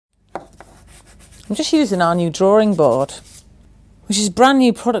I'm just using our new drawing board, which is a brand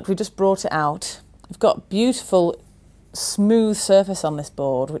new product. We just brought it out. We've got beautiful smooth surface on this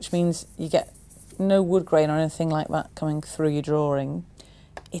board, which means you get no wood grain or anything like that coming through your drawing.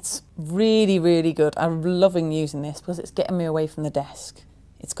 It's really, really good. I'm loving using this because it's getting me away from the desk.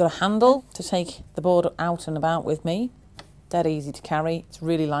 It's got a handle to take the board out and about with me. Dead easy to carry. It's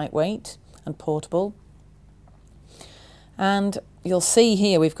really lightweight and portable. And you'll see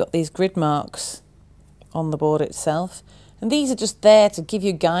here we've got these grid marks on the board itself. And these are just there to give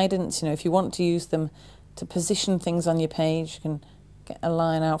you guidance. You know, if you want to use them to position things on your page, you can get a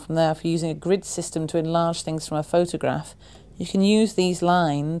line out from there. If you're using a grid system to enlarge things from a photograph, you can use these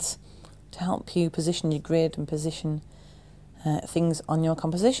lines to help you position your grid and position things on your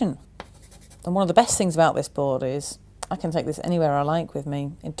composition. And one of the best things about this board is I can take this anywhere I like with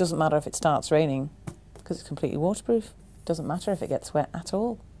me. It doesn't matter if it starts raining because it's completely waterproof. It doesn't matter if it gets wet at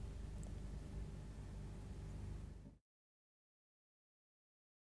all.